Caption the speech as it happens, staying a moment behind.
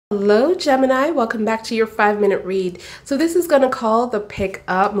Hello Gemini, welcome back to your 5-minute read. So this is going to call the pick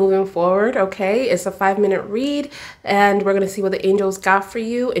up moving forward, okay? It's a 5-minute read and we're going to see what the angels got for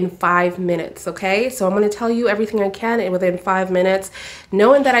you in 5 minutes, okay? So I'm going to tell you everything I can within 5 minutes,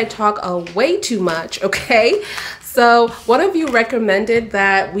 knowing that I talk way too much, okay? So one of you recommended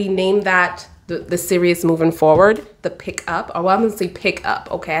that we name that the series moving forward, the pick up, or well, I'm going to say pick up,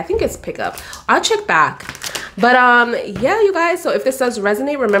 okay? I think it's pick up. I'll check back. But yeah, you guys, so if this does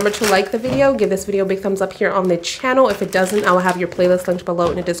resonate, remember to like the video, give this video a big thumbs up here on the channel. If it doesn't, I will have your playlist linked below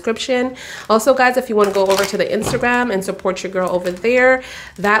in the description. Also, guys, if you want to go over to the Instagram and support your girl over there,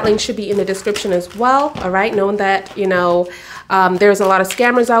 that link should be in the description as well. All right, knowing that, you know, there's a lot of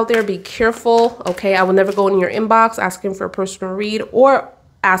scammers out there. Be careful, okay? I will never go in your inbox asking for a personal read or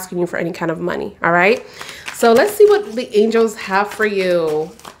asking you for any kind of money. All right, so let's see what the angels have for you,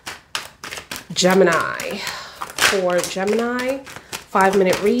 Gemini. For Gemini,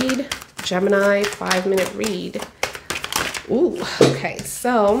 5-minute read. Gemini, 5-minute read. Ooh, okay,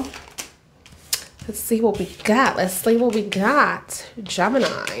 so let's see what we got. Let's see what we got,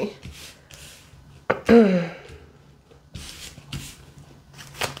 Gemini.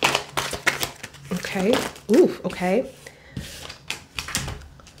 Okay, ooh, okay.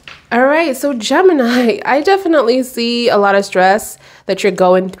 All right, so Gemini, I definitely see a lot of stress that you're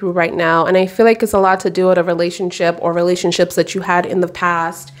going through right now. And I feel like it's a lot to do with a relationship or relationships that you had in the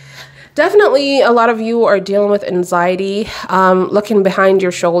past. Definitely a lot of you are dealing with anxiety, looking behind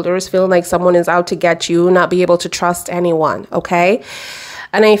your shoulders, feeling like someone is out to get you, not be able to trust anyone, okay?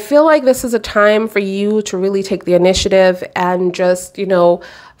 And I feel like this is a time for you to really take the initiative and just, you know,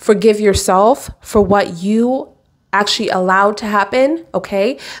 forgive yourself for what you actually allowed to happen,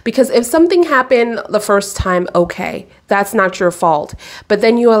 okay? Because if something happened the first time, okay, that's not your fault. But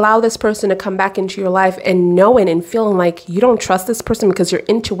then you allow this person to come back into your life and knowing and feeling like you don't trust this person because your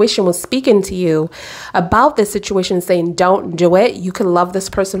intuition was speaking to you about this situation, saying, don't do it. You can love this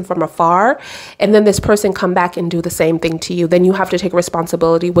person from afar. And then this person come back and do the same thing to you. Then you have to take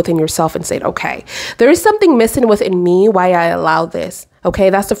responsibility within yourself and say, okay, there is something missing within me why I allowed this.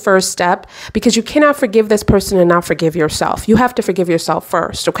 Okay, that's the first step, because you cannot forgive this person and not forgive yourself. You have to forgive yourself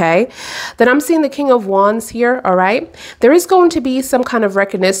first, okay? Then I'm seeing the King of Wands here, all right? There is going to be some kind of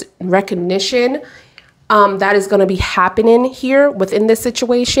recognition that is going to be happening here within this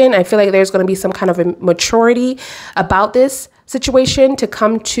situation. I feel like there's going to be some kind of maturity about this situation to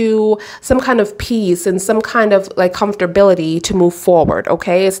come to some kind of peace and some kind of like comfortability to move forward,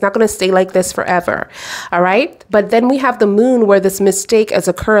 okay? It's not going to stay like this forever, all right? But then we have the moon where this mistake has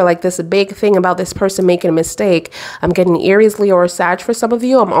occurred, like this big thing about this person making a mistake. I'm getting Aries, Leo, or Sag for some of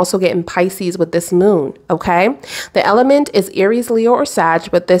you. I'm also getting Pisces with this moon, okay? The element is Aries, Leo, or Sag,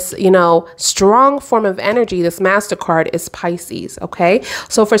 but this, you know, strong form of energy, this master card is Pisces, okay?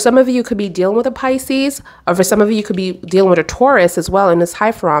 So for some of you, you could be dealing with a Pisces, or for some of you, you could be dealing with a Taurus as well in this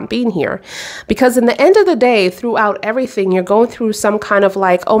Hierophant being here. Because in the end of the day, throughout everything, you're going through some kind of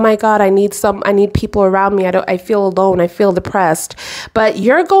like, oh my God, I need people around me. I feel alone. I feel depressed. But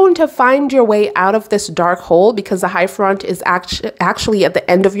you're going to find your way out of this dark hole, because the Hierophant is actually at the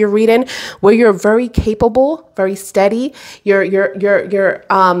end of your reading, where you're very capable, very steady. Your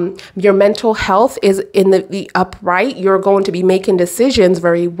mental health is in the upright. You're going to be making decisions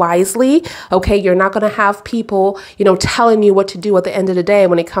very wisely. Okay. You're not going to have people, you know, telling you what to do at the end of the day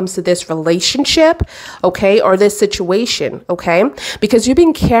when it comes to this relationship, okay, or this situation, okay, because you've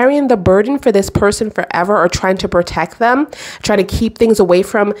been carrying the burden for this person forever, or trying to protect them, trying to keep things away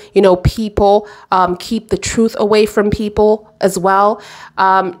from, you know, people, keep the truth away from people as well,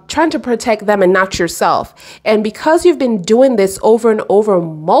 trying to protect them and not yourself. And because you've been doing this over and over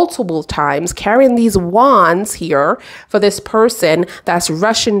multiple times, carrying these wands here for this person that's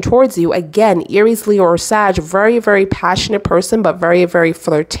rushing towards you, again, Aries, Leo, or Sag, very, very passionate person, but very, very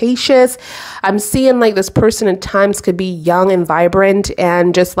flirtatious. I'm seeing like this person at times could be young and vibrant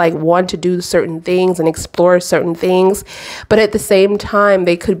and just like want to do certain things and explore certain things. But at the same time,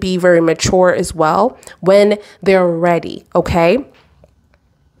 they could be very mature as well when they're ready. Okay.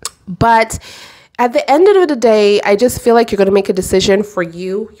 But at the end of the day, I just feel like you're going to make a decision for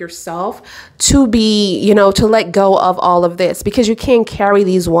you, yourself, to be, you know, to let go of all of this, because you can't carry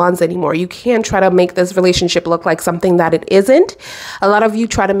these wands anymore. You can't try to make this relationship look like something that it isn't. A lot of you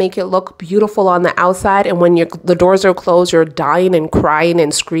try to make it look beautiful on the outside, and when the doors are closed, you're dying and crying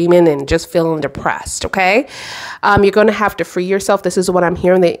and screaming and just feeling depressed, okay? You're going to have to free yourself. This is what I'm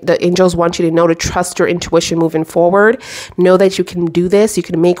hearing. The angels want you to know, to trust your intuition moving forward. Know that you can do this. You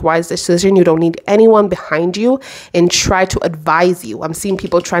can make wise decisions. You don't need anyone behind you and try to advise you. I'm seeing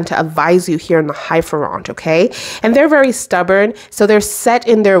people trying to advise you here in the Hierophant, okay? And they're very stubborn, so they're set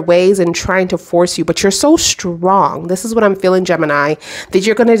in their ways and trying to force you, but you're so strong. This is what I'm feeling, Gemini, that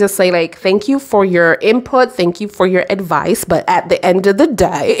you're going to just say like, thank you for your input, thank you for your advice, but at the end of the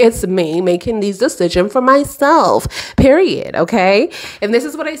day, it's me making these decisions for myself, period, okay? And this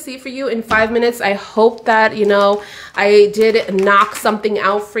is what I see for you in 5 minutes. I hope that, you know, I did knock something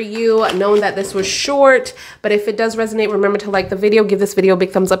out for you, knowing that this was short, but if it does resonate, remember to like the video, give this video a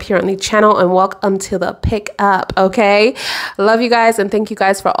big thumbs up here on the channel, and welcome to the pick up, okay? Love you guys, and thank you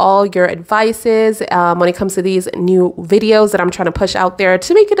guys for all your advices when it comes to these new videos that I'm trying to push out there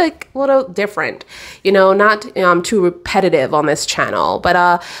to make it like a little different, you know, not too repetitive on this channel.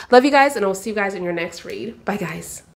 But love you guys, and I'll see you guys in your next read. Bye guys.